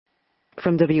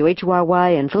From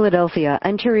WHYY in Philadelphia,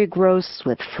 I'm Terry Gross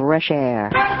with Fresh Air.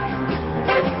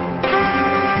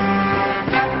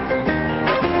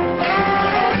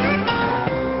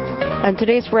 On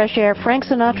today's Fresh Air, Frank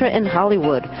Sinatra in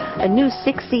Hollywood, a new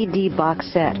 6-CD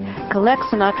box set, collects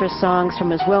Sinatra's songs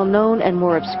from his well-known and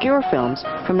more obscure films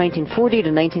from 1940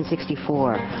 to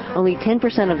 1964. Only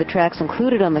 10% of the tracks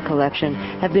included on the collection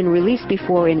have been released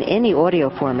before in any audio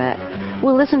format.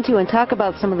 We'll listen to and talk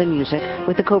about some of the music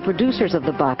with the co-producers of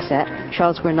the box set,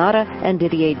 Charles Granata and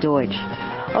Didier Deutsch.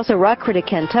 Also, rock critic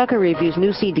Ken Tucker reviews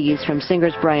new CDs from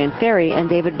singers Brian Ferry and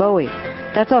David Bowie.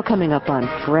 That's all coming up on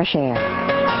Fresh Air.